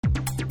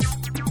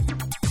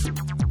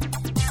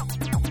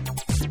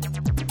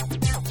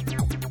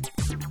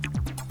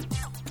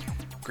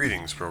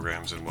Greetings,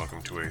 programs, and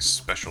welcome to a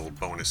special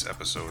bonus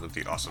episode of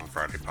the Awesome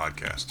Friday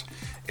podcast.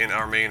 In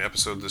our main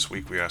episode this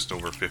week, we asked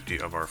over 50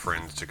 of our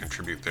friends to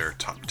contribute their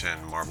top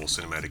 10 Marvel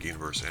Cinematic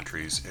Universe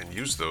entries and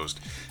use those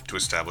to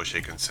establish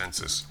a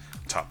consensus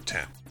top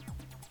 10.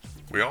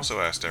 We also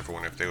asked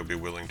everyone if they would be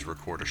willing to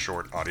record a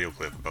short audio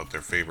clip about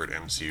their favorite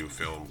MCU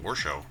film or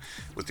show,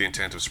 with the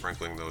intent of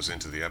sprinkling those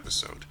into the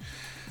episode.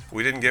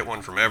 We didn't get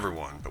one from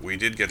everyone, but we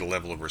did get a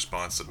level of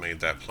response that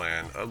made that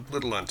plan a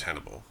little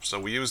untenable, so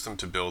we used them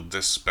to build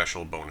this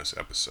special bonus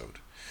episode.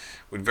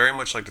 We'd very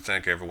much like to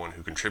thank everyone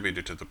who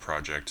contributed to the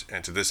project,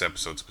 and to this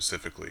episode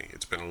specifically.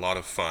 It's been a lot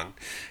of fun,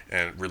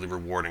 and really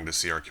rewarding to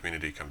see our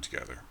community come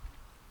together.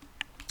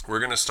 We're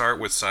going to start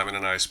with Simon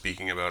and I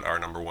speaking about our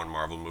number one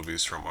Marvel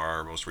movies from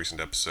our most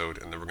recent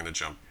episode, and then we're going to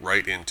jump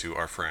right into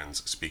our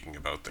friends speaking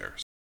about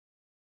theirs.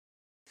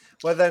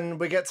 Well, then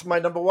we get to my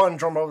number one,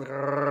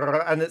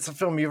 drumroll, and it's a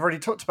film you've already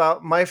talked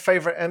about, my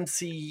favorite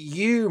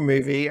MCU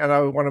movie, and I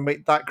want to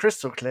make that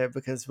crystal clear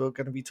because we're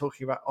going to be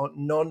talking about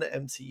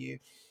non-MCU.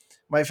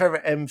 My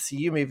favorite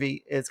MCU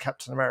movie is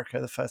Captain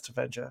America: The First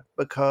Avenger,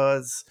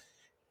 because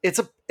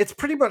it's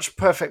pretty much a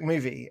perfect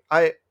movie.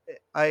 I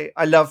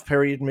love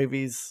period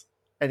movies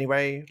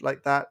anyway,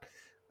 like that.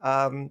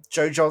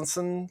 Joe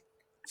Johnston,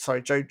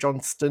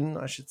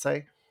 I should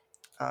say.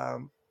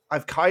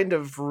 I've kind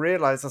of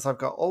realized as I've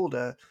got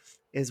older,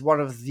 is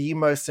one of the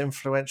most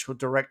influential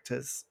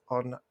directors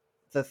on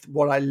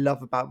what I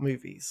love about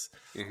movies.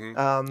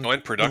 Mm-hmm.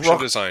 And production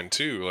design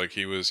too. Like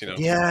he was, he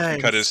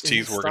cut his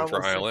teeth working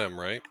for ILM,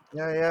 right?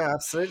 Yeah,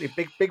 absolutely.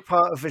 Big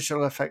part of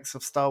visual effects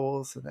of Star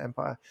Wars and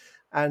Empire.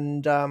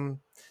 And The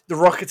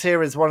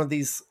Rocketeer is one of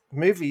these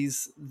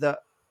movies that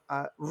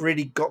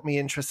really got me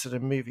interested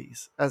in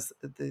movies as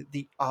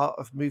the art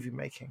of movie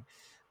making.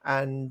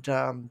 And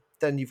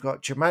then you've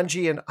got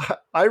Jumanji, and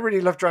I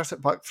really love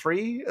Jurassic Park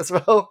 3 as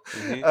well.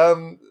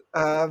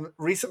 Mm-hmm.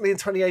 Recently in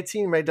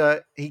 2018,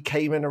 he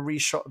came in and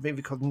reshot a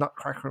movie called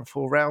Nutcracker in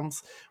 4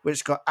 Rounds,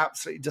 which got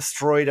absolutely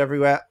destroyed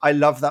everywhere. I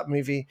love that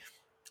movie.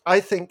 I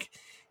think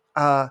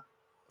for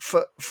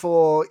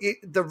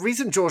the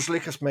reason George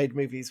Lucas made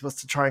movies was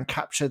to try and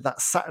capture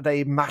that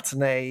Saturday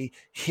matinee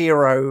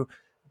hero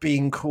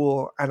being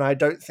cool, and I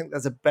don't think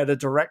there's a better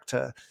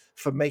director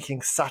for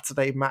making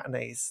Saturday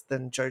matinees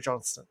than Joe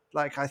Johnston.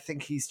 Like, I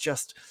think he's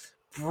just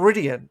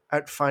brilliant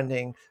at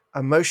finding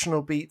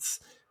emotional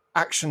beats,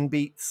 action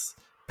beats,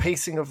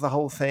 pacing of the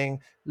whole thing,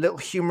 little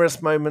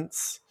humorous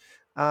moments.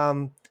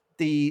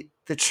 The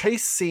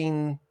chase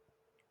scene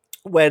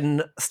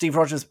when Steve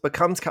Rogers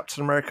becomes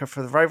Captain America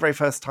for the very, very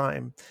first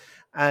time,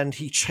 and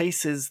he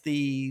chases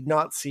the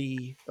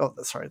the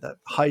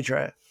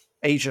Hydra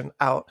agent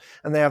out,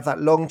 and they have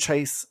that long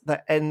chase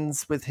that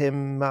ends with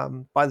him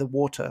by the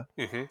water.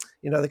 Mm-hmm.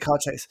 The car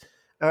chase,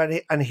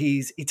 and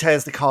he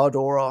tears the car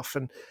door off,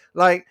 and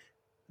like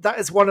that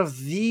is one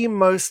of the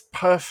most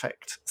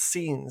perfect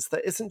scenes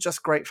that isn't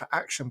just great for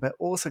action, but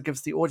also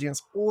gives the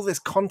audience all this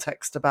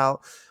context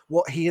about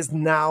what he is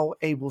now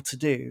able to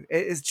do.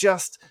 It is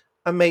just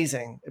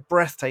amazing,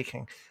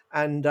 breathtaking,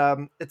 and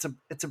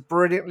it's a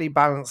brilliantly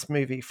balanced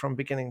movie from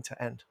beginning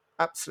to end.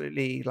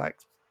 Absolutely, like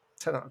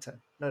 10 out of 10,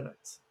 no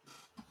notes.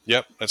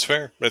 Yep, that's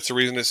fair. That's the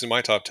reason it's in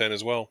my top 10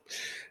 as well.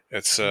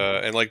 It's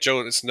and like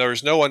Joe,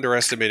 there's no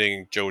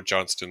underestimating Joe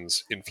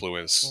Johnston's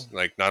influence.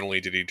 Like, not only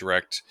did he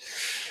direct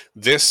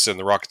this and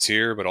The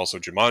Rocketeer, but also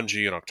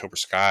Jumanji and October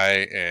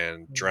Sky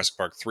and Jurassic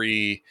Park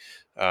 3,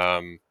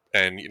 and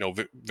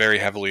very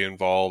heavily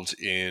involved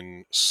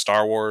in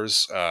Star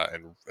Wars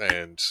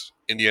and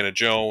Indiana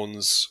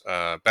Jones,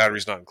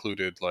 Batteries Not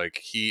Included. Like,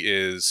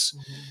 he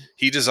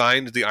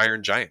designed the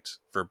Iron Giant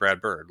for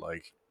Brad Bird.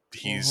 Like,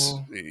 he's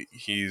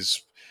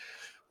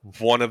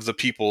one of the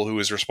people who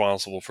is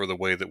responsible for the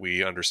way that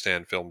we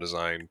understand film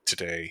design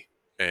today,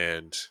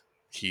 and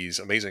he's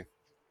amazing.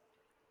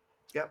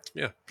 Yep.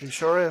 Yeah. He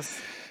sure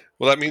is.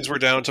 Well, that means we're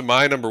down to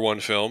my number one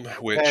film,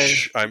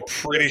 which I'm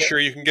pretty sure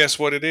you can guess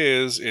what it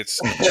is.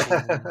 It's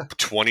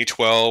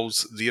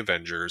 2012's The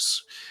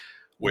Avengers,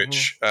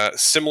 which,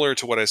 similar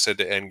to what I said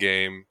to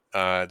Endgame,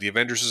 The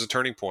Avengers is a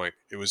turning point.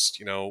 It was,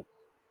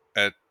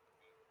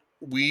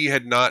 we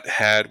had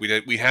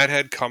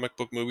had comic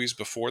book movies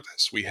before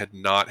this. We had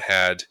not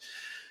had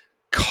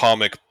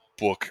comic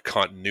book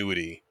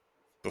continuity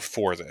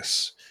before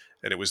this,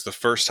 and it was the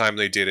first time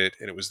they did it,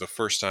 and it was the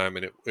first time,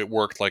 and it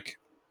worked like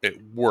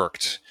it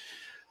worked.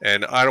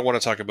 And I don't want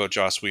to talk about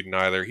Joss Whedon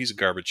either. He's a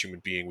garbage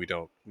human being. We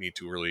don't need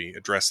to really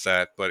address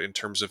that. But in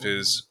terms of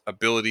his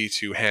ability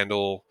to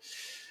handle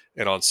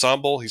an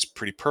ensemble, he's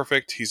pretty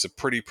perfect. He's a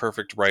pretty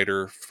perfect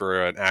writer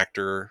for an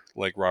actor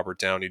like Robert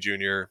Downey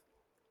Jr.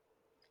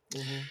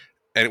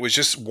 And it was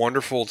just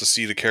wonderful to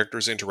see the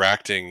characters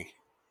interacting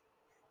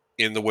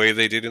in the way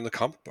they did in the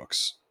comic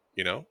books,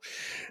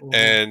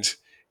 And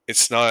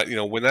it's not,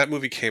 when that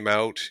movie came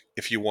out,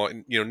 if you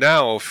want,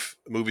 now if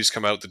movies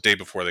come out the day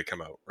before they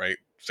come out, right?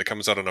 If it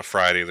comes out on a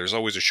Friday, there's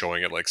always a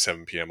showing at like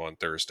 7 p.m. on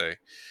Thursday.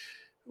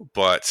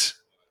 But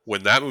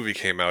when that movie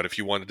came out, if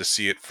you wanted to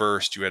see it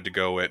first, you had to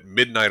go at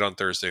midnight on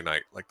Thursday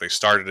night. Like, they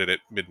started it at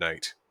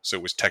midnight so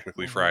it was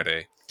technically Mhm.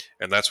 Friday,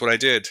 and that's what I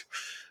did.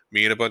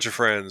 Me and a bunch of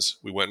friends,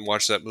 we went and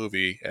watched that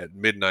movie at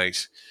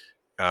midnight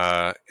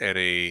at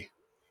a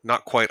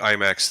not quite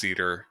IMAX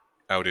theater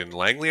out in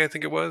Langley, I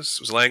think it was.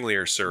 It was Langley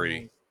or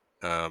Surrey,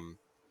 Mhm. um,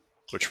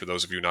 which for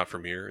those of you not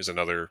from here is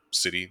another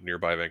city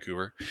nearby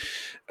Vancouver.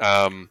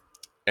 Um,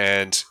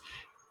 and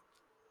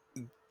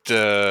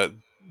the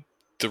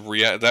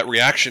that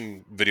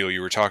reaction video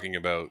you were talking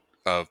about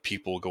of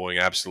people going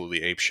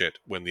absolutely apeshit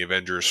when the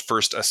Avengers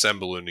first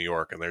assemble in New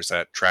York, and there's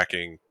that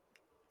tracking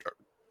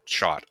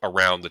shot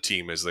around the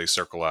team as they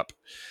circle up.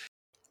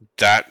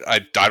 That I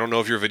don't know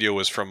if your video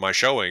was from my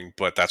showing,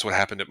 but that's what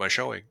happened at my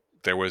showing.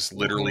 There was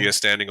literally Mhm. a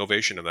standing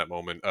ovation in that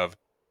moment of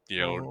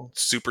Mhm.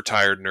 super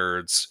tired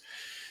nerds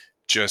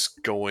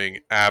just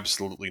going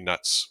absolutely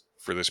nuts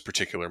for this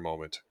particular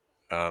moment.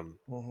 Um,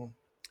 Mhm.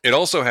 it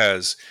also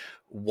has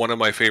one of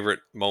my favorite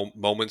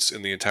moments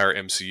in the entire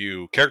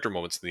MCU, character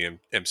moments in the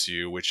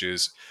MCU, which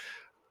is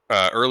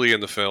early in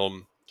the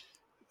film.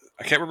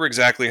 I can't remember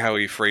exactly how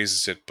he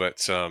phrases it,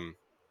 but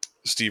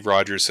Steve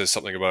Rogers says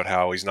something about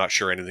how he's not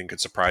sure anything could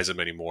surprise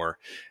him anymore.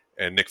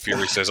 And Nick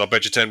Fury says, "I'll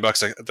bet you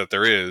 $10 that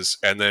there is."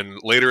 And then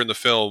later in the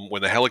film,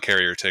 when the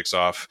helicarrier takes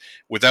off,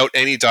 without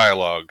any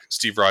dialogue,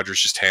 Steve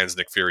Rogers just hands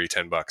Nick Fury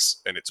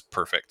 $10, and it's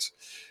perfect.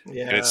 And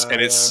Yeah, yeah.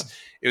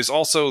 it was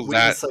also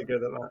Whedon's so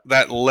good at that.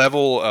 that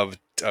level of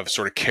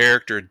sort of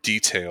character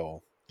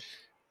detail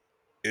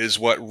is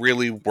what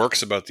really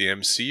works about the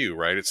MCU,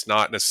 right? It's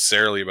not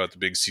necessarily about the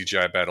big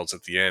CGI battles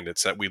at the end.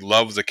 It's that we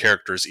love the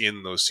characters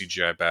in those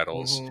CGI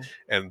battles. Mhm.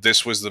 And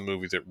this was the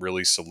movie that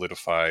really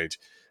solidified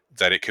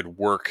that it could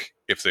work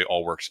if they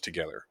all worked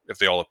together, if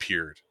they all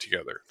appeared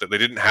together. That they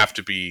didn't have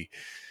to be,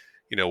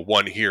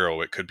 one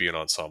hero, it could be an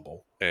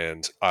ensemble.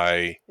 And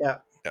Yeah.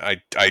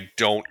 I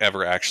don't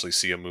ever actually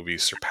see a movie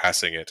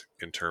surpassing it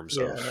in terms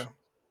Yeah, of no.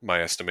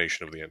 my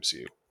estimation of the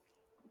MCU.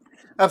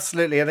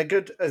 Absolutely, and a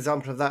good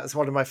example of that is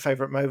one of my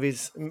favorite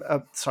movies.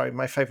 Sorry,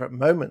 my favorite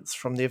moments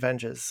from the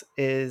Avengers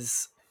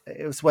is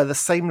it was where the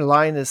same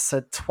line is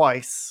said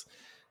twice,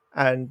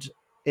 and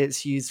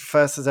it's used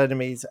first as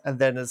enemies and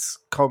then as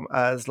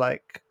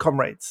like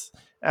comrades.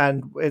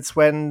 And it's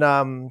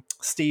when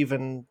Steve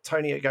and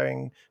Tony are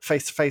going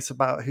face to face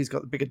about who's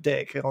got the bigger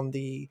dick on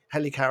the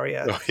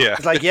helicarrier. Oh yeah.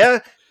 It's like, yeah,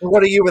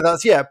 what are you with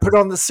us? Yeah, put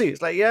on the suit.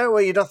 It's like, yeah,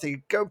 well, you're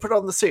nothing. Go put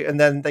on the suit, and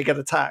then they get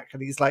attacked,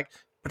 and he's like,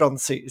 put on the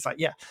suit. He's like,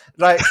 yeah,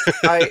 like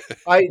I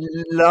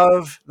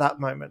love that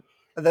moment.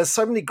 And there's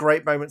so many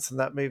great moments in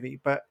that movie,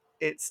 but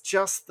it's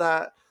just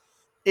that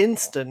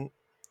instant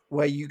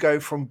where you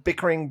go from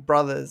bickering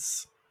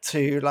brothers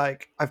to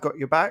like I've got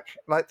your back.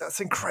 Like that's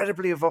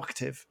incredibly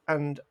evocative,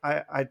 and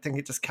I think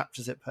it just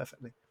captures it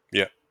perfectly.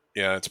 Yeah.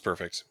 Yeah, it's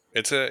perfect.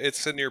 It's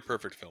a near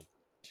perfect film.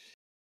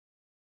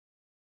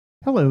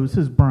 Hello, this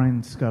is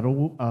Brian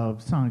Scuttle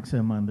of Sonic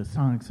Cinema and the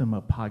Sonic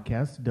Cinema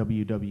podcast,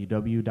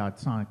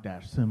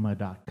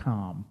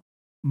 www.sonic-cinema.com.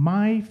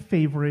 My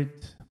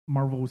favorite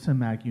Marvel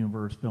Cinematic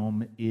Universe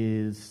film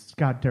is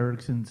Scott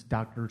Derrickson's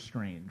Doctor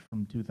Strange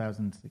from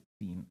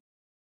 2016.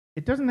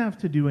 It doesn't have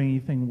to do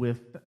anything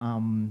with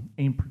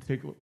any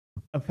particular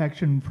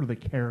affection for the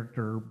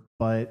character,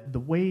 but the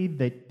way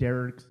that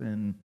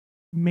Derrickson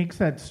makes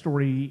that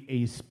story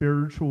a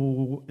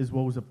spiritual as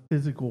well as a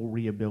physical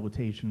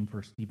rehabilitation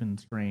for Stephen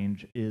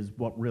Strange is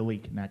what really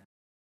connects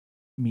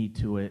me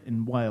to it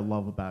and what I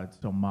love about it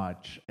so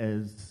much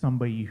as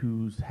somebody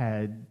who's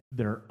had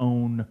their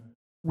own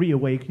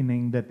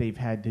reawakening that they've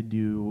had to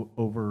do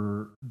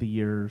over the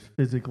years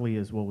physically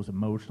as well as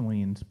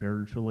emotionally and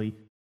spiritually.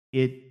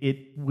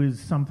 It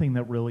was something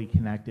that really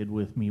connected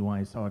with me when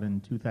I saw it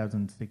in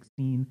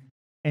 2016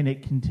 and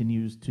it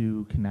continues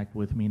to connect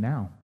with me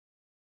now.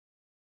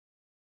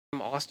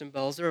 I'm Austin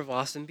Belzer of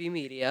Austin B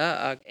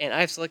Media, and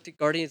I've selected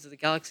Guardians of the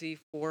Galaxy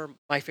for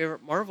my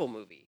favorite Marvel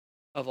movie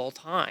of all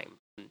time.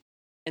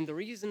 And the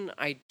reason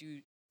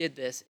did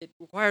this, it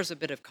requires a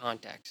bit of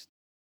context.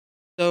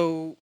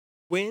 So,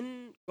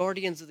 when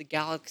Guardians of the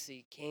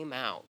Galaxy came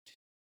out,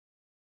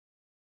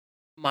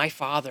 my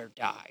father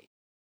died.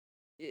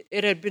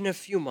 It had been a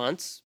few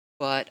months,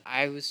 but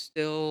I was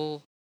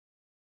still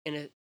in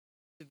a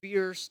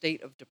severe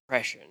state of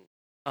depression.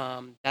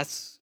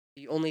 That's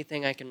the only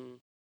thing I can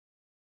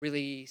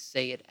really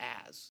say it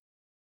as.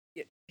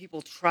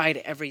 People tried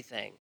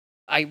everything.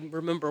 I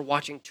remember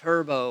watching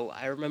Turbo.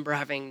 I remember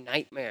having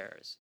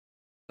nightmares.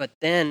 But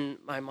then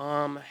my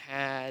mom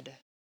had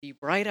the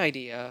bright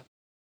idea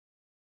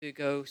to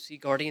go see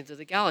Guardians of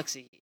the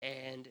Galaxy.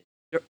 And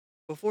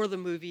before the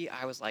movie,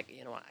 I was like,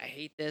 you know what? I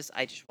hate this.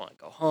 I just want to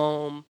go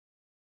home.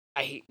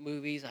 I hate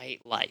movies. I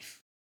hate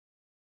life.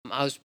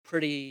 I was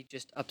pretty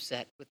just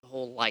upset with the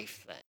whole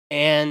life thing.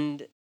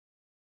 And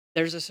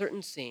there's a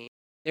certain scene.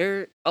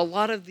 A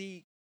lot of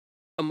the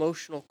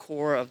emotional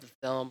core of the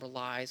film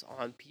relies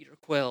on Peter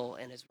Quill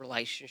and his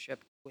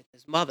relationship with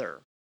his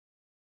mother.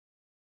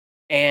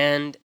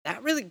 And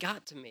that really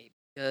got to me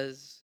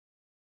because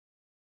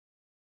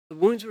the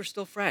wounds were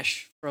still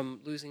fresh from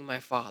losing my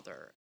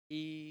father.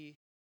 He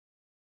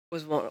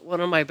was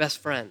one of my best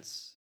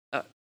friends,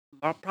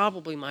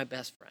 probably my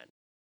best friend.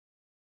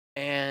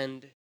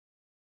 And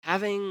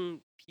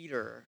having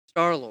Peter,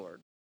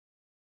 Star-Lord,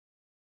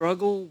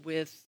 struggle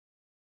with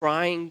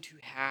trying to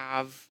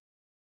have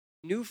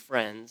new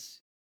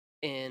friends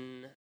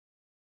in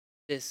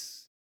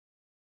this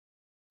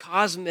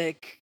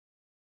cosmic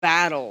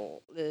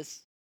battle,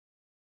 this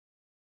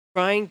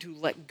trying to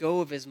let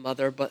go of his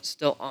mother but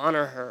still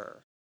honor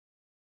her.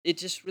 It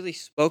just really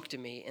spoke to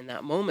me in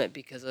that moment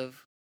because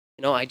of,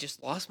 I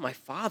just lost my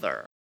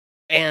father.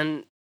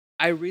 And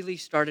I really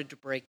started to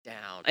break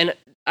down. And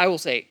I will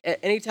say,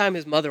 anytime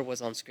his mother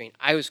was on screen,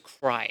 I was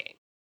crying.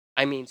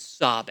 I mean,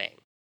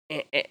 sobbing.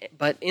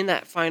 But in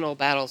that final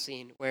battle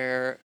scene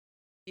where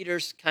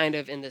Peter's kind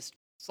of in this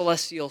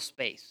celestial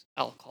space,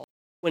 I'll call it,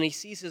 when he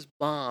sees his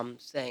mom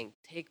saying,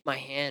 "Take my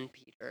hand,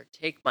 Peter,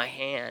 take my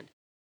hand,"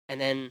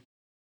 and then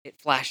it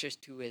flashes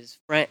to his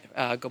friend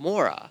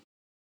Gamora,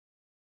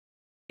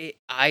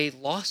 I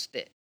lost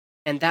it.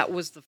 And that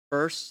was the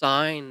first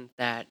sign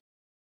that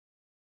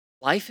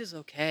life is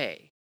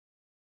okay.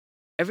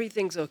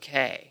 Everything's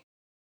okay.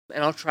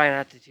 And I'll try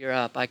not to tear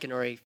up. I can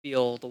already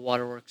feel the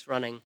waterworks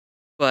running.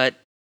 But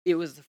it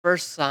was the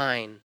first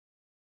sign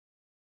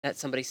that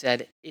somebody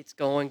said, it's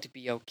going to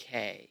be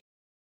okay.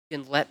 You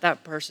can let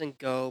that person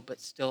go,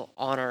 but still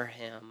honor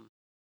him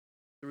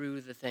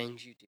through the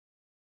things you do.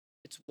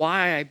 It's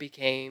why I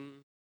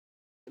became,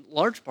 in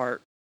large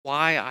part,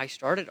 why I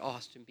started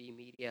Austin B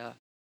Media.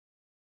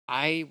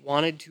 I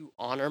wanted to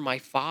honor my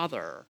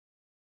father,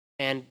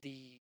 and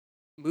the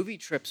movie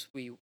trips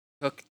we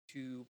took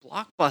to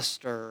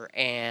Blockbuster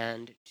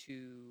and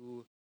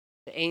to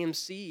the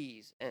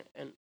AMC's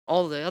and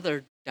all the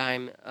other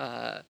dime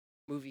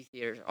movie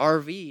theaters,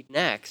 RV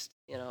next,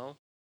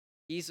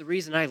 he's the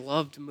reason I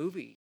loved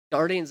movie.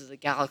 Guardians of the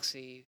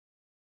Galaxy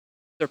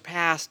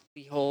surpassed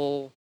the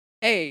whole,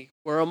 hey,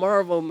 we're a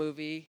Marvel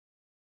movie,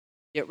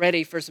 get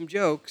ready for some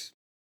jokes.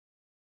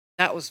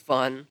 That was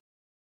fun,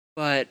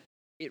 but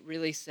it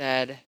really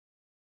said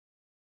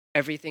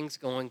everything's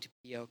going to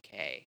be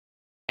okay.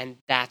 And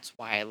that's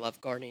why I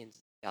love Guardians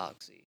of the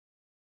Galaxy.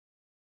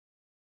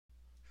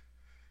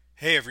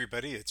 Hey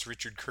everybody, it's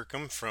Richard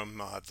Kirkham from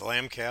the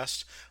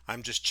Lambcast.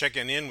 I'm just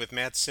checking in with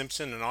Matt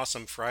Simpson and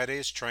Awesome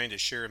Fridays, trying to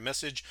share a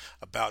message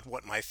about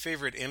what my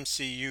favorite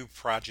MCU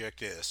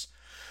project is.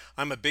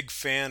 I'm a big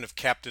fan of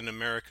Captain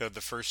America: The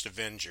First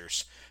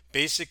Avengers.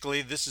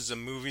 Basically, this is a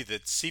movie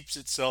that seeps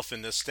itself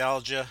in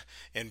nostalgia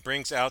and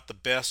brings out the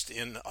best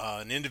in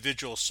an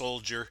individual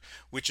soldier,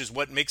 which is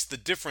what makes the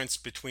difference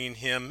between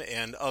him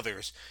and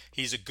others.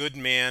 He's a good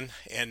man,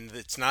 and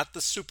it's not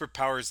the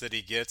superpowers that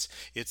he gets,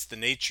 it's the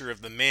nature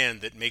of the man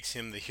that makes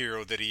him the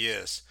hero that he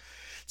is.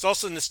 It's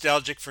also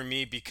nostalgic for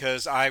me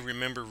because I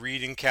remember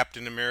reading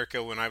Captain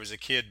America when I was a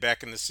kid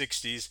back in the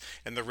 60s,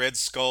 and the Red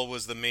Skull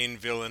was the main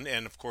villain,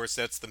 and of course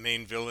that's the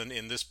main villain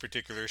in this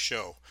particular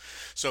show.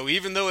 So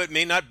even though it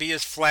may not be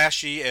as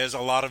flashy as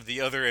a lot of the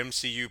other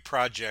MCU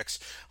projects,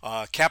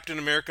 Captain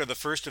America: The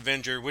First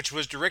Avenger, which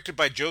was directed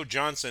by Joe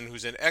Johnson,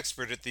 who's an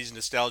expert at these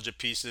nostalgia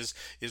pieces,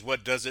 is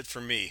what does it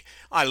for me.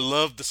 I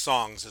love the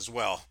songs as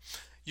well.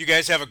 You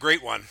guys have a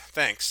great one.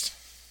 Thanks.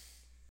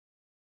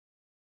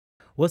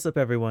 What's up,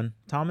 everyone?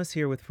 Thomas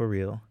here with For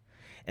Real.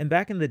 And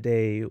back in the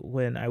day,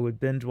 when I would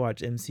binge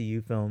watch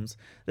MCU films,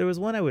 there was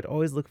one I would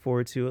always look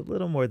forward to a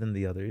little more than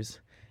the others,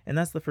 and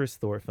that's the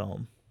first Thor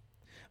film.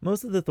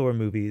 Most of the Thor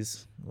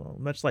movies, well,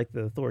 much like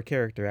the Thor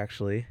character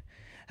actually,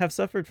 have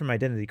suffered from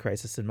identity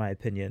crisis in my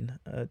opinion,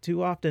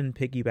 too often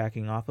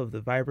piggybacking off of the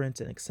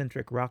vibrant and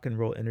eccentric rock and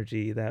roll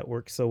energy that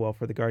works so well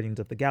for the Guardians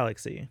of the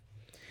Galaxy.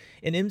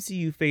 In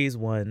MCU Phase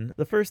 1,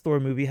 the first Thor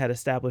movie had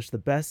established the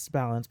best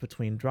balance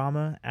between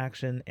drama,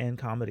 action, and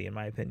comedy, in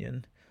my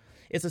opinion.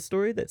 It's a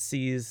story that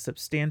sees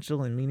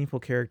substantial and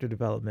meaningful character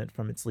development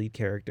from its lead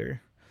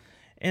character.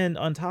 And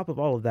on top of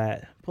all of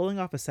that, pulling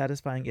off a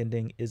satisfying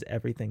ending is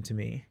everything to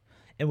me.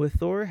 And with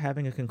Thor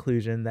having a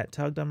conclusion that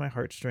tugged on my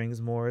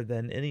heartstrings more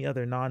than any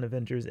other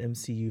non-Avengers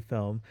MCU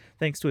film,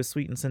 thanks to a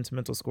sweet and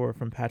sentimental score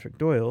from Patrick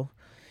Doyle,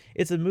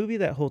 it's a movie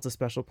that holds a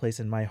special place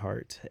in my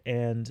heart,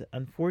 and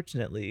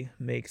unfortunately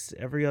makes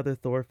every other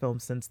Thor film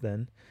since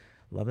then,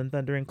 Love and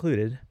Thunder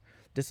included,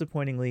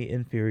 disappointingly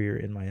inferior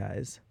in my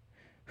eyes.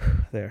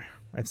 There,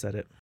 I've said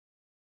it.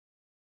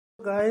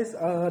 Guys,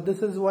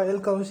 this is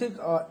YL Kaushik,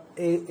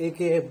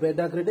 aka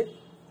Beta Critic.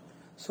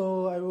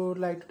 So I would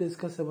like to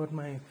discuss about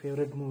my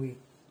favorite movie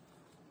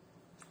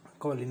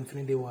called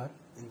Infinity War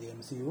in the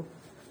MCU.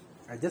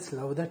 I just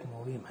love that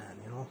movie,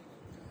 man,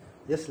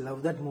 Just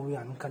love that movie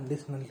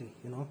unconditionally,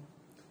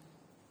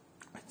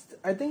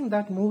 I think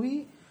that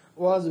movie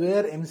was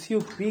where MCU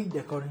peaked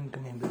according to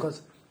me,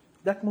 because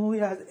that movie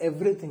has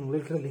everything,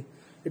 literally.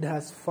 It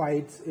has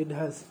fights, it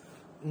has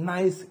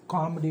nice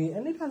comedy,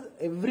 and it has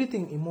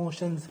everything,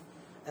 emotions.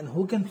 And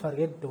who can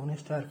forget Tony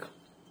Stark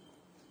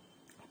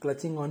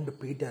clutching on to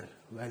Peter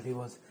while he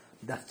was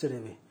dusted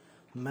away?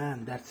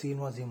 Man, that scene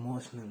was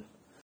emotional.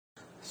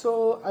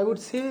 So I would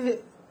say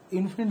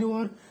Infinity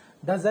War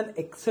does an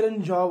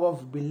excellent job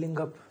of building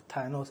up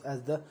Thanos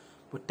as the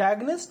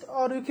protagonist,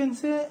 or you can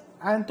say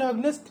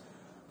antagonist,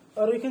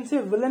 or you can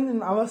say villain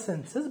in our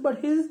senses, but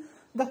he is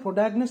the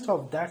protagonist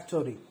of that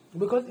story,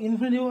 because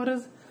Infinity War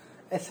is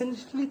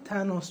essentially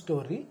Thanos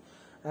story,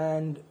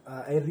 and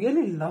I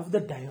really love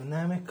the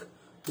dynamic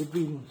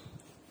between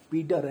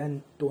Peter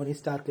and Tony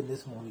Stark in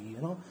this movie.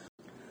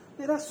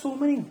 There are so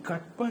many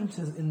gut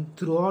punches in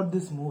throughout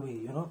this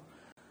movie.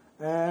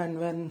 And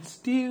when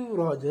Steve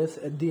Rogers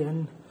at the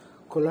end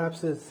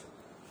collapses,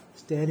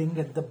 staring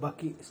at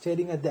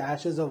the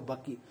ashes of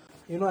Bucky,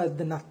 at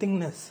the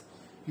nothingness,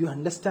 you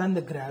understand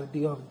the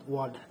gravity of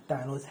what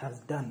Thanos has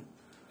done.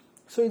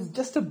 So it's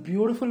just a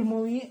beautiful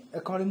movie,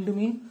 according to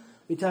me,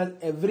 which has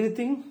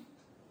everything.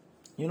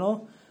 I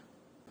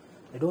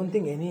don't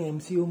think any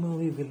MCU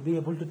movie will be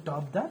able to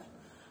top that.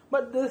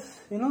 But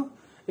this,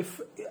 if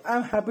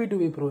I'm happy to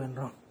be proven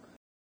wrong.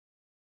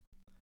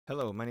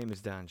 Hello, my name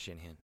is Don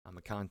Shanahan. I'm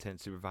a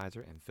content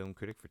supervisor and film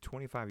critic for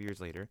 25 years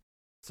later,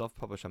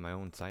 self-published on my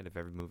own site If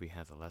Every Movie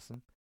Has a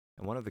Lesson,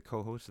 and one of the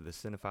co-hosts of the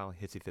Cinephile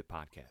Hissy Fit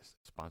podcast,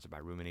 sponsored by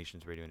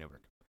Ruminations Radio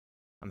Network.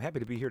 I'm happy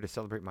to be here to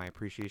celebrate my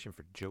appreciation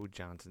for Joe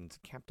Johnston's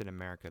Captain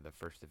America: The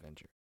First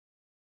Avenger.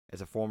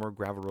 As a former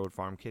Gravel Road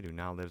farm kid who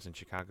now lives in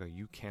Chicago,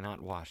 you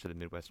cannot wash the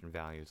Midwestern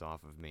values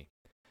off of me.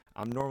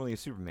 I'm normally a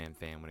Superman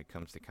fan when it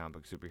comes to comic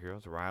book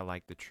superheroes, where I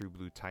like the true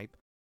blue type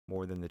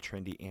more than the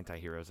trendy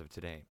anti-heroes of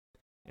today.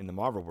 In the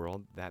Marvel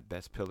world, that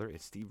best pillar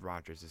is Steve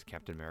Rogers as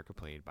Captain America,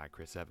 played by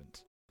Chris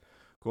Evans.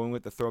 Going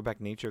with the throwback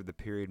nature of the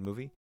period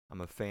movie, I'm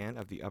a fan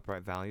of the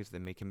upright values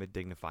that make him a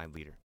dignified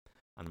leader.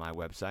 On my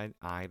website,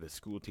 I, the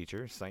school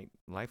teacher, cite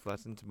life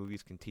lessons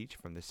movies can teach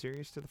from the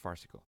serious to the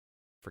farcical.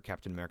 For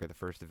Captain America: The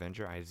First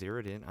Avenger, I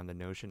zeroed in on the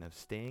notion of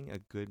staying a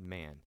good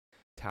man,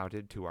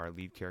 touted to our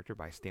lead character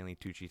by Stanley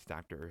Tucci's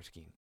Dr.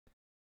 Erskine.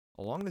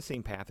 Along the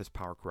same path as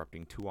power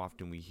corrupting, too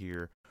often we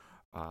hear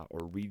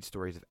or read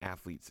stories of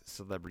athletes,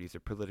 celebrities, or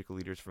political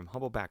leaders from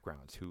humble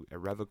backgrounds who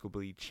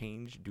irrevocably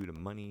change due to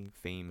money,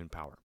 fame, and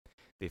power.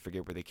 They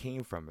forget where they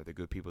came from or the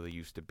good people they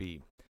used to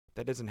be.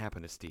 That doesn't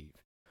happen to Steve.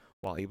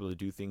 While able to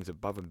do things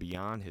above and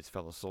beyond his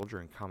fellow soldier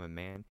and common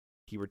man,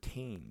 he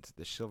retains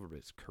the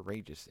chivalrous,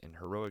 courageous, and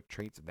heroic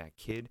traits of that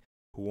kid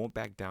who won't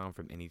back down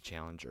from any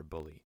challenge or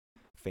bully.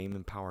 Fame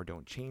and power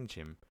don't change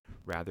him,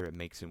 rather it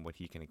makes him what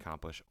he can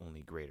accomplish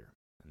only greater.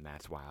 And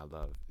that's why I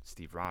love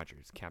Steve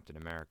Rogers, Captain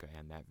America,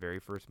 and that very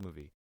first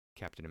movie,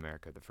 Captain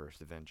America: The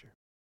First Avenger.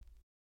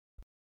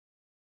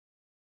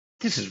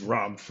 This is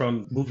Rob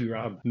from Movie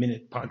Rob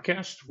Minute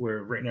Podcast,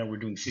 where right now we're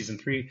doing season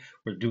 3.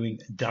 We're doing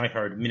Die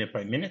Hard minute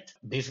by minute.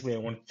 Basically, I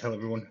want to tell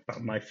everyone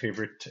about my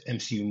favorite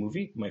MCU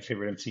movie. My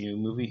favorite MCU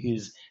movie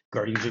is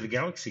Guardians of the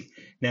Galaxy.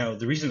 Now,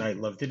 the reason I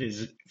loved it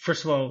is,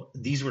 first of all,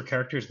 these were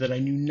characters that I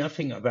knew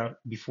nothing about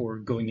before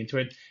going into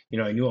it.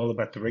 I knew all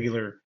about the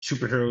regular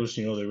superheroes,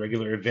 the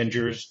regular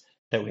Avengers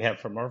that we have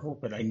from Marvel,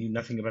 but I knew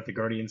nothing about the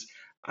Guardians.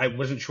 I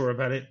wasn't sure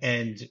about it,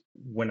 and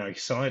when I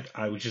saw it,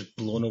 I was just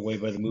blown away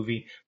by the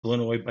movie, blown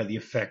away by the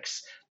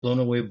effects, blown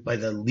away by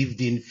the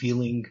lived-in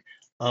feeling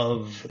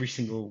of every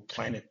single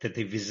planet that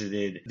they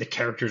visited. The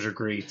characters are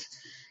great,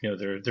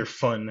 they're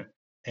fun,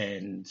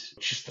 and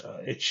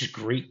it's just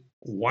great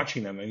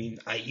watching them. I mean,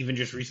 I even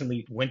just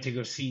recently went to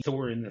go see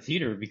Thor in the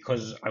theater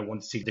because I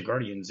wanted to see the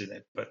Guardians in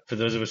it. But for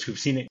those of us who've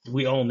seen it,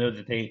 we all know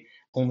that they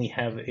only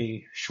have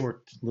a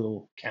short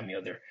little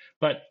cameo there.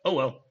 But oh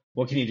well.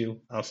 What can you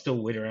do? I'll still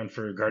wait around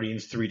for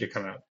Guardians 3 to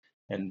come out,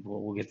 and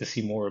we'll get to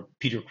see more of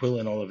Peter Quill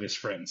and all of his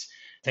friends.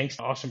 Thanks.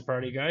 Awesome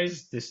party,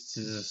 guys. This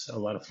is a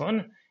lot of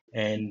fun,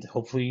 and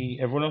hopefully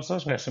everyone else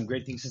also has some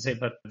great things to say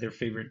about their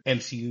favorite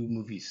MCU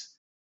movies.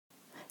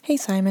 Hey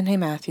Simon, hey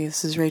Matthew,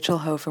 this is Rachel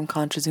Ho from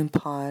ContraZoom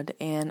Pod,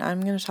 and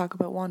I'm going to talk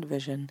about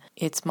WandaVision.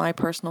 It's my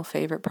personal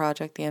favorite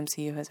project the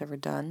MCU has ever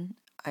done.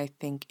 I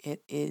think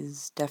it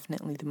is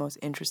definitely the most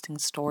interesting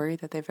story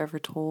that they've ever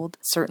told.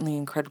 Certainly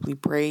incredibly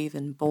brave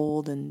and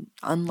bold and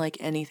unlike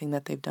anything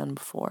that they've done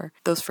before.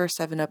 Those first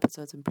 7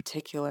 episodes in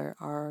particular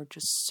are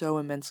just so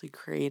immensely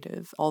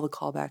creative. All the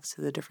callbacks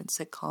to the different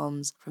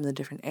sitcoms from the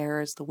different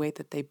eras, the way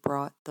that they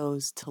brought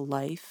those to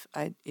life,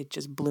 it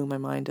just blew my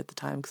mind at the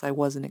time because I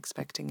wasn't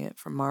expecting it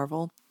from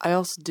Marvel. I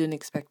also didn't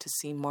expect to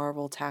see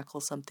Marvel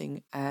tackle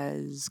something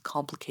as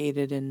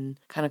complicated and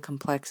kind of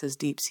complex as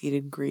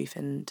deep-seated grief,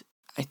 and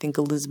I think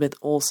Elizabeth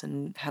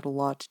Olsen had a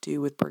lot to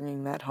do with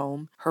bringing that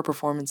home. Her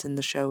performance in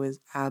the show is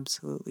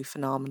absolutely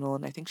phenomenal,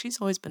 and I think she's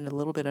always been a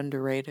little bit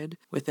underrated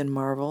within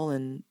Marvel,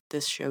 and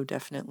this show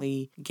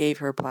definitely gave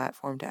her a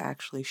platform to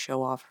actually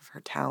show off of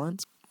her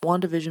talents.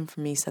 WandaVision for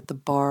me set the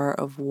bar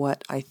of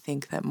what I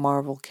think that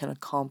Marvel can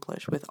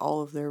accomplish with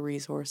all of their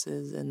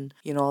resources and,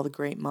 all the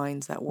great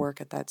minds that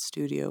work at that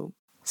studio.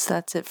 So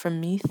that's it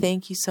from me.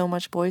 Thank you so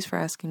much, boys, for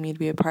asking me to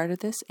be a part of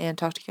this, and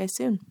talk to you guys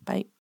soon.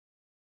 Bye.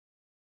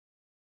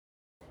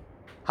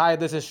 Hi,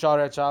 this is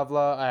Shaurya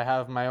Chawla. I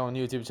have my own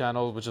YouTube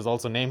channel, which is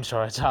also named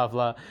Shaurya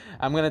Chawla.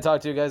 I'm going to talk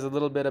to you guys a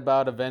little bit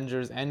about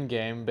Avengers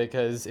Endgame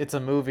because it's a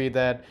movie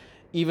that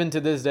even to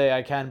this day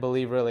I can't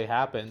believe really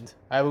happened.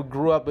 I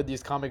grew up with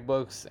these comic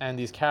books and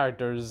these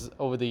characters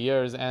over the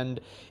years, and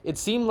it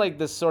seemed like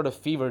this sort of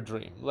fever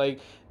dream.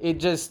 Like, it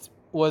just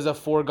was a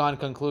foregone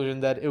conclusion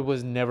that it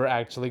was never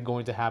actually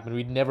going to happen.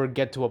 We'd never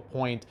get to a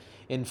point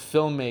in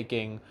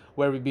filmmaking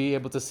where we'd be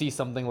able to see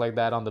something like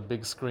that on the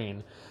big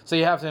screen. So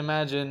you have to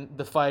imagine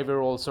the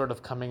 5-year-old sort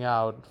of coming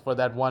out for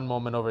that one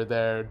moment over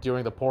there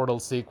during the portal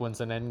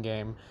sequence in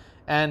Endgame.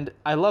 And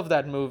I love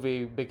that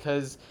movie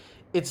because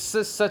it's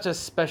just such a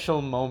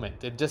special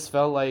moment. It just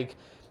felt like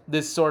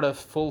this sort of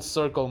full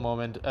circle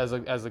moment as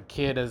a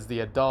kid, as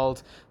the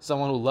adult,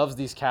 someone who loves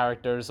these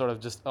characters, sort of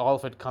just all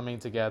of it coming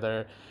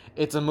together.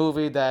 It's a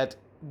movie that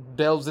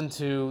delves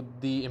into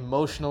the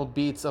emotional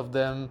beats of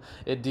them.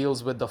 It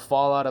deals with the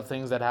fallout of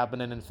things that happen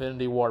in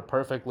Infinity War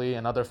perfectly,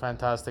 another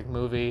fantastic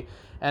movie.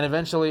 And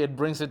eventually it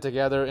brings it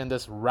together in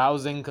this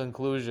rousing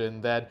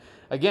conclusion that,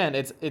 again,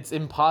 it's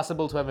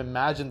impossible to have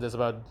imagined this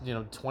about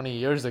 20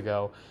 years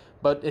ago.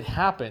 But it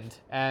happened,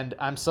 and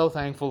I'm so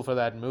thankful for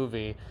that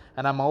movie,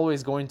 and I'm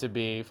always going to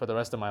be for the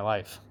rest of my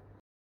life.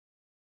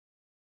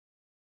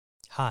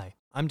 Hi,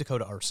 I'm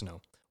Dakota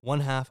Arsenault, one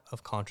half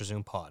of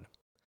ContraZoom Pod.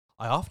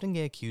 I often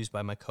get accused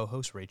by my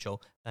co-host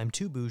Rachel that I'm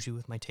too bougie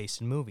with my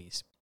taste in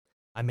movies.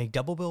 I make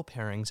double bill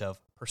pairings of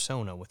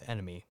Persona with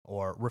Enemy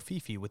or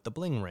Rafifi with The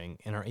Bling Ring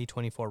in our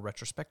A24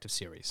 retrospective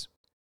series.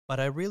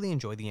 But I really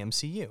enjoy the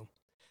MCU.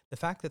 The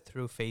fact that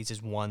through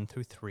phases 1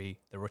 through 3,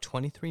 there were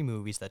 23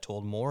 movies that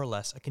told more or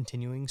less a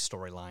continuing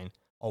storyline,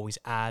 always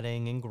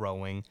adding and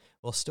growing,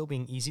 while still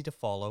being easy to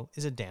follow,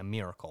 is a damn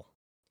miracle.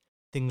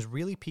 Things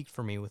really peaked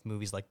for me with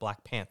movies like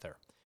Black Panther,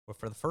 where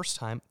for the first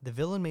time, the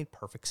villain made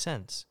perfect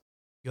sense.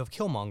 You have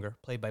Killmonger,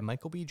 played by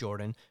Michael B.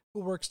 Jordan,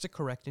 who works to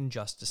correct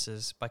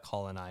injustices by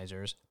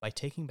colonizers by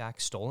taking back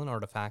stolen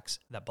artifacts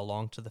that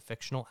belong to the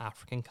fictional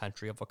African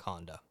country of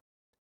Wakanda.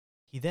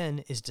 He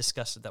then is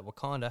disgusted that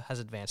Wakanda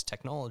has advanced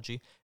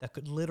technology that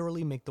could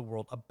literally make the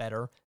world a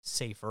better,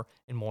 safer,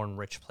 and more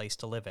enriched place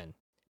to live in.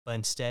 But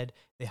instead,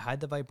 they hide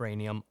the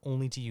vibranium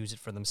only to use it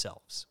for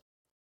themselves.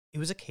 It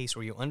was a case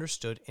where you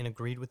understood and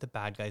agreed with the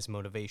bad guy's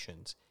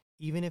motivations,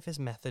 even if his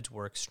methods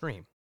were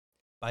extreme.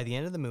 By the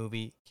end of the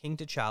movie, King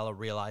T'Challa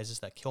realizes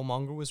that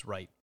Killmonger was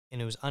right, and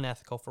it was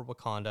unethical for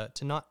Wakanda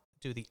to not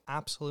do the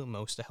absolute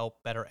most to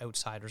help better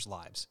outsiders'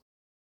 lives.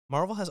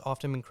 Marvel has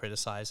often been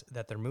criticized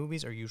that their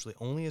movies are usually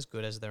only as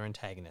good as their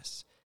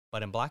antagonists,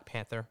 but in Black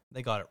Panther,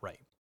 they got it right.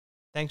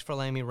 Thanks for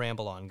letting me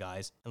ramble on,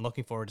 guys, and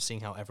looking forward to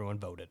seeing how everyone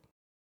voted.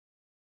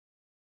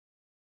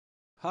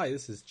 Hi,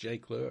 this is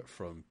Jake Lewitt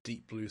from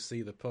Deep Blue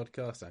Sea, the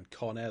podcast, and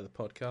Con Air, the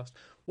podcast.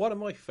 One of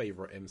my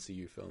favourite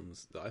MCU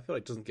films that I feel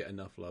like doesn't get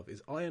enough love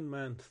is Iron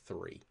Man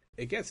 3.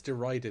 It gets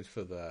derided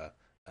for the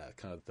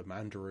kind of the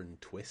Mandarin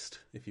twist,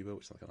 if you will,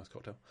 which is like a nice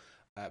cocktail.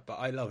 But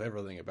I love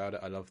everything about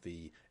it. I love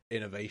the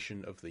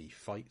innovation of the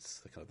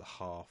fights, the kind of the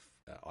half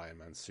Iron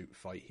Man suit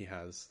fight he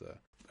has.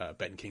 The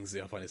Ben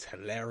Kingsley I find is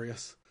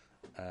hilarious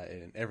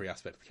in every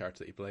aspect of the character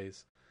that he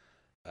plays.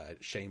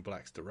 Shane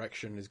Black's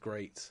direction is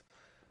great.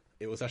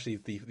 It was actually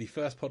the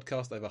first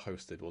podcast I ever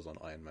hosted was on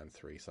Iron Man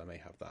 3, so I may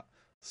have that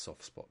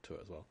soft spot to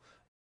it as well.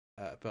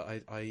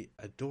 But I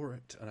adore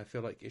it, and I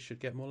feel like it should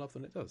get more love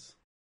than it does.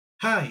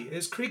 Hi,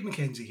 it's Craig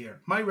McKenzie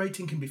here. My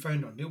writing can be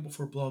found on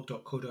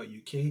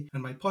neilbeforeblog.co.uk,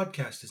 and my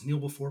podcast is Neil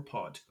Before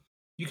Pod.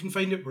 You can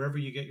find it wherever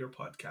you get your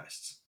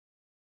podcasts.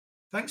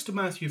 Thanks to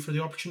Matthew for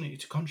the opportunity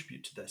to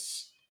contribute to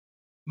this.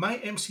 My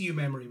MCU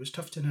memory was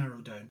tough to narrow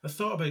down. I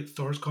thought about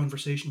Thor's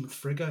conversation with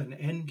Frigga in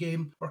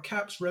Endgame, or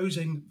Cap's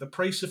rousing "the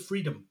price of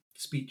freedom"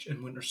 speech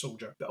in Winter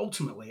Soldier, but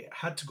ultimately it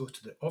had to go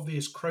to the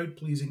obvious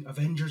crowd-pleasing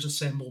Avengers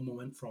Assemble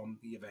moment from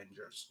The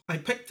Avengers. I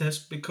picked this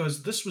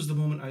because this was the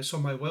moment I saw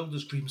my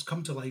wildest dreams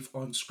come to life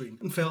on screen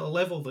and felt a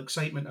level of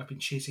excitement I've been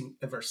chasing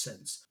ever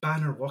since.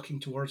 Banner walking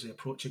towards the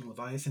approaching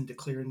Leviathan,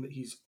 declaring that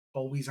he's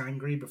always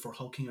angry before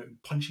hulking out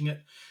and punching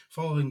it,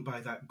 following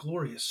by that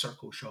glorious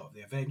circle shot of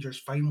the Avengers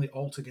finally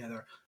all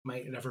together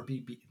might never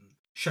be beaten.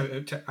 Shout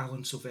out to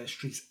Alan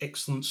Silvestri's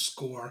excellent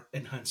score,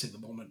 enhancing the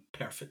moment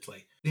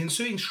perfectly. The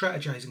ensuing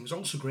strategizing was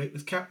also great,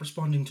 with Cap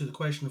responding to the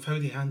question of how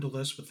they handle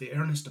this with the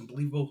earnest and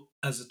believable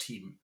as a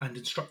team, and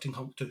instructing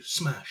Hulk to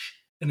smash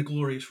in a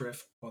glorious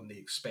riff on the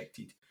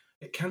expected.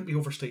 It can't be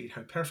overstated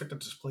how perfect a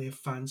display of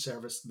fan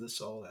service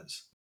this all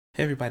is.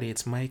 Hey everybody,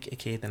 it's Mike,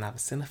 aka the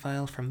Novice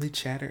Cinephile from the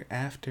Chatter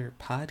After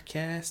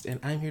podcast, and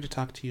I'm here to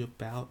talk to you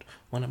about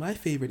one of my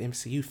favorite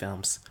MCU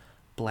films,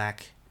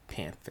 Black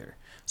Panther.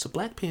 So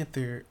Black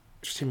Panther,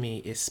 to me,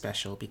 is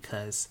special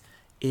because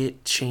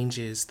it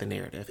changes the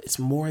narrative. It's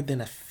more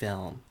than a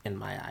film in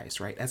my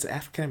eyes, right? As an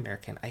African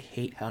American, I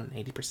hate how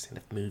 90%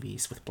 of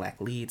movies with black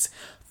leads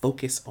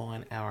focus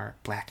on our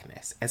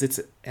blackness, as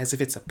if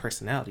it's a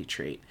personality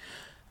trait.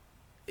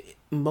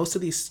 Most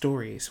of these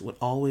stories would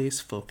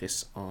always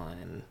focus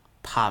on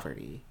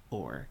poverty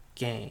or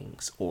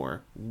gangs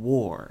or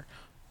war,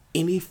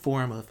 any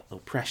form of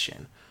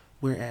oppression,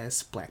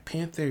 whereas Black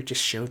Panther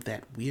just showed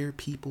that we're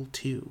people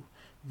too.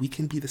 We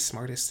can be the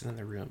smartest in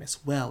the room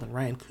as well, and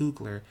Ryan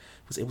Coogler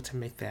was able to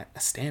make that a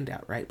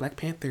standout, right? Black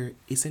Panther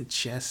isn't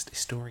just a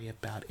story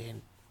about a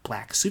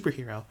black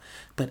superhero,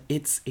 but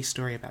it's a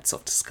story about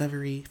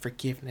self-discovery,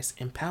 forgiveness,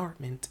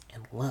 empowerment,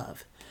 and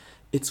love.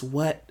 It's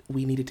what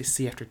we needed to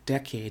see after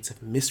decades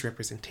of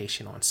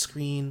misrepresentation on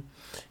screen,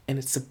 and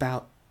it's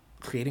about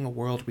creating a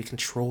world we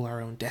control our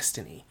own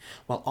destiny,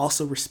 while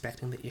also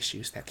respecting the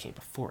issues that came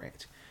before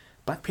it.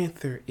 Black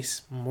Panther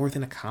is more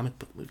than a comic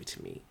book movie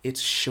to me.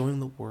 It's showing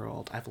the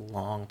world I've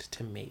longed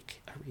to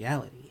make a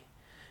reality,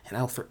 and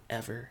I'll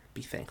forever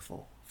be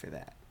thankful for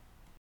that.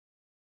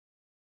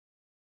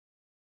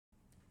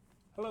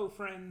 Hello,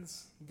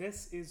 friends.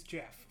 This is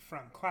Jeff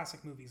from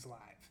Classic Movies Live.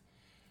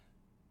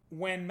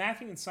 When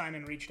Matthew and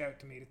Simon reached out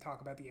to me to talk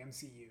about the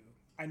MCU,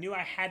 I knew I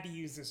had to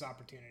use this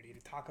opportunity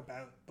to talk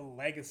about the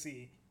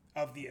legacy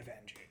of the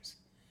Avengers.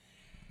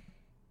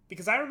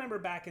 Because I remember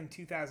back in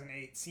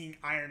 2008 seeing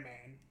Iron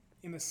Man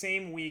in the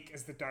same week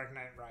as The Dark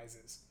Knight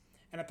Rises.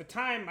 And at the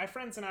time, my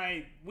friends and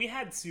I, we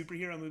had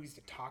superhero movies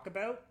to talk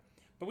about,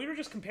 but we were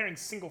just comparing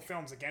single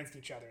films against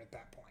each other at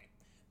that point.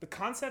 The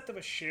concept of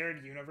a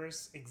shared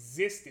universe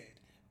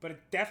existed, but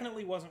it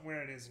definitely wasn't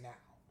where it is now.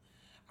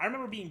 I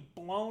remember being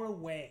blown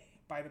away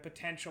by the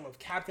potential of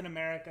Captain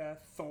America,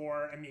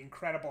 Thor, and the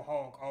Incredible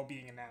Hulk all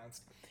being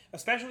announced,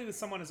 especially with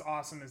someone as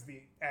awesome as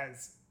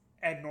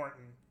Ed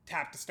Norton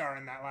tapped to star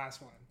in that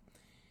last one.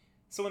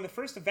 So when the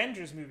first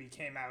Avengers movie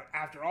came out,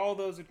 after all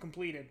those had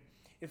completed,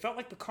 it felt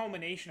like the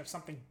culmination of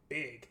something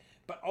big,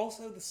 but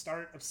also the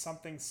start of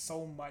something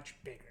so much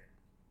bigger.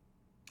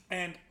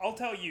 And I'll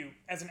tell you,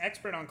 as an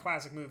expert on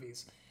classic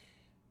movies,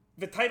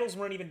 the titles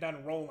weren't even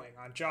done rolling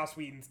on Joss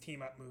Whedon's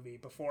team-up movie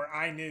before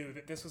I knew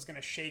that this was going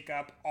to shake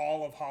up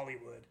all of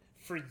Hollywood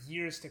for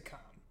years to come.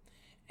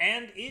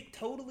 And it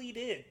totally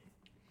did.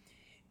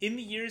 In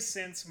the years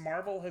since,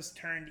 Marvel has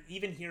turned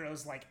even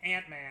heroes like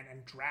Ant-Man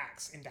and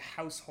Drax into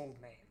household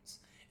names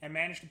and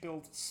managed to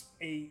build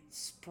a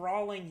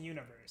sprawling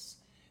universe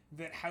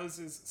that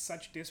houses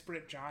such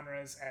disparate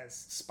genres as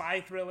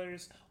spy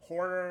thrillers,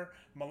 horror,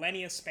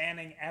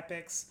 millennia-spanning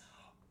epics,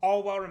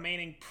 all while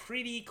remaining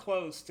pretty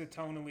close to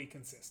tonally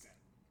consistent.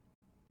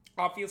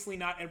 Obviously,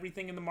 not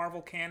everything in the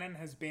Marvel canon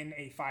has been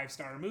a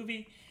 5-star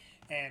movie,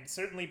 and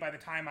certainly by the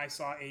time I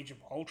saw Age of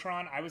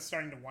Ultron, I was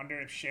starting to wonder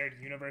if shared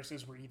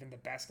universes were even the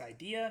best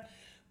idea,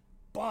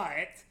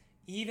 but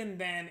even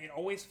then, it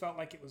always felt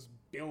like it was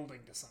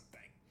building to something.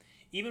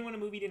 Even when a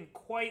movie didn't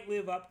quite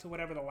live up to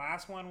whatever the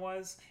last one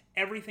was,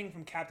 everything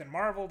from Captain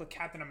Marvel to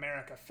Captain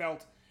America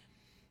felt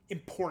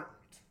important.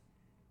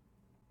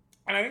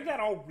 And I think that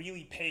all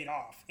really paid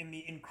off in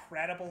the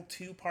incredible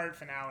 2-part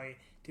finale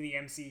to the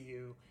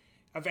MCU,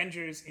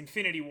 Avengers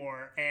Infinity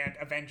War and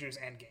Avengers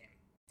Endgame.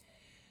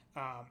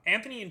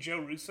 Anthony and Joe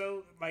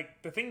Russo,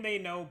 the thing they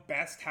know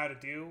best how to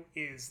do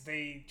is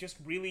they just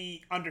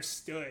really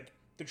understood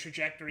the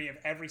trajectory of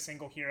every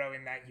single hero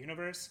in that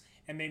universe,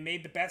 and they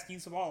made the best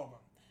use of all of them.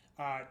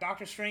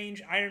 Doctor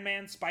Strange, Iron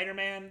Man,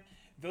 Spider-Man,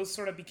 those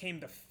sort of became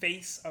the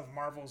face of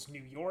Marvel's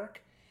New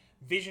York.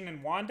 Vision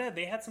and Wanda,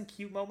 they had some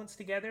cute moments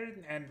together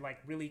and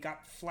really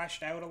got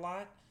fleshed out a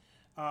lot.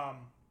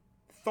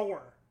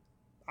 Thor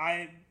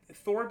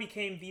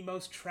became the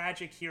most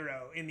tragic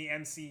hero in the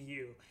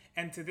MCU,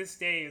 and to this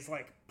day is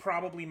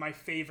probably my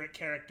favorite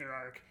character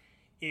arc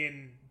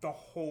in the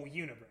whole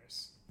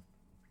universe.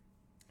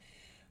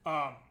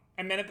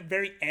 And then at the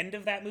very end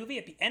of that movie,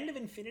 at the end of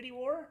Infinity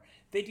War,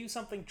 they do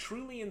something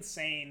truly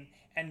insane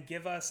and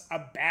give us a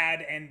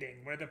bad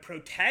ending where the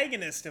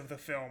protagonist of the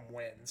film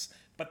wins,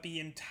 but the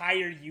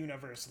entire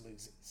universe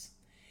loses.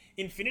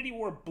 Infinity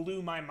War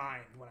blew my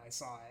mind when I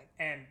saw it,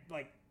 and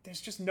there's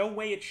just no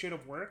way it should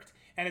have worked,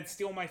 and it's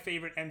still my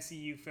favorite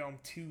MCU film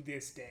to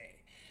this day.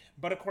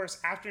 But of course,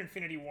 after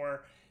Infinity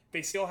War,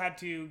 they still had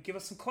to give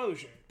us some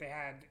closure. They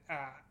had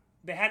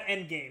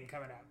Endgame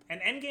coming up,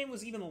 and Endgame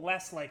was even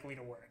less likely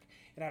to work.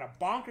 It had a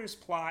bonkers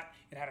plot,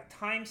 it had a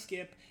time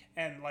skip,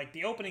 and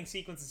the opening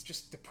sequence is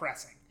just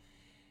depressing.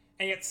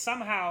 And yet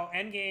somehow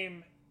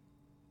Endgame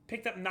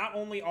picked up not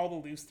only all the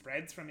loose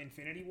threads from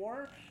Infinity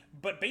War,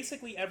 but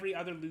basically every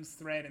other loose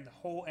thread in the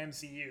whole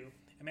MCU,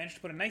 and managed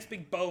to put a nice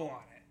big bow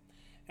on it.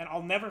 And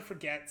I'll never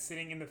forget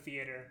sitting in the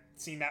theater,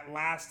 seeing that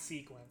last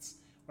sequence,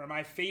 where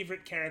my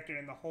favorite character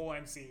in the whole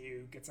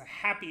MCU gets a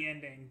happy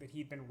ending that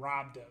he'd been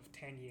robbed of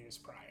 10 years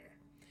prior.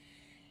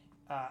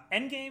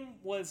 Endgame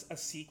was a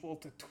sequel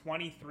to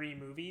 23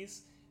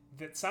 movies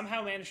that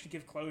somehow managed to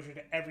give closure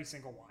to every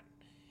single one.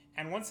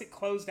 And once it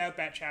closed out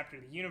that chapter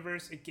of the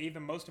universe, it gave the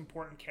most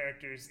important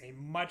characters a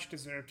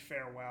much-deserved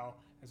farewell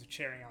as a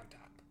cherry on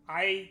top.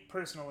 I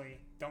personally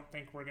don't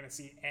think we're going to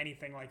see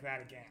anything like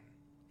that again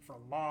for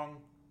a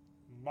long,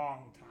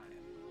 long time.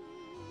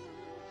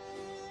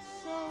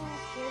 So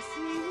kiss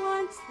me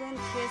once, then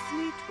kiss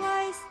me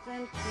twice,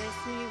 then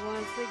kiss me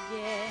once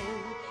again.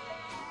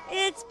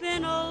 It's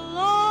been a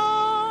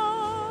long,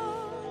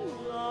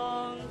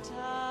 long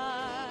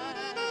time.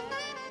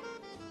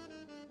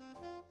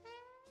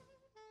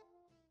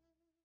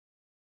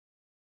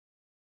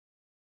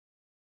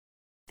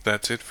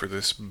 That's it for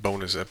this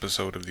bonus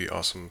episode of the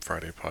Awesome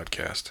Friday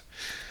podcast.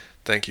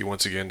 Thank you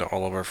once again to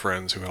all of our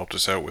friends who helped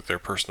us out with their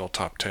personal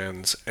top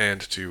 10s,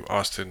 and to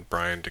Austin,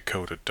 Brian,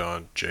 Dakota,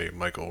 Don, Jay,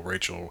 Michael,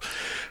 Rachel,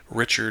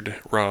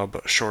 Richard, Rob,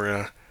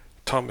 Shoria,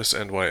 Thomas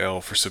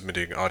NYL for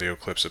submitting audio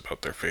clips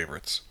about their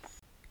favorites.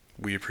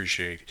 We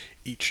appreciate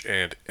each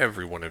and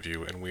every one of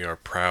you, and we are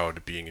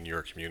proud being in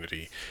your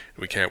community.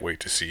 We can't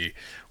wait to see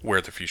where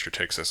the future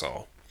takes us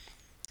all.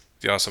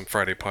 The Awesome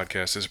Friday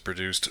podcast is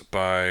produced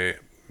by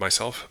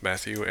myself,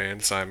 Matthew,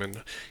 and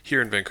Simon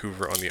here in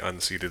Vancouver on the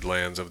unceded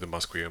lands of the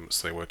Musqueam,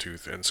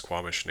 Tsleil-Waututh, and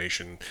Squamish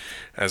Nation.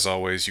 As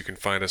always, you can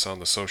find us on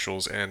the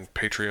socials and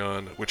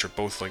Patreon, which are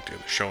both linked in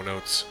the show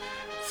notes.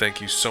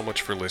 Thank you so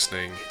much for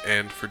listening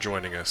and for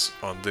joining us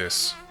on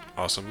this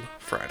Awesome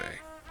Friday.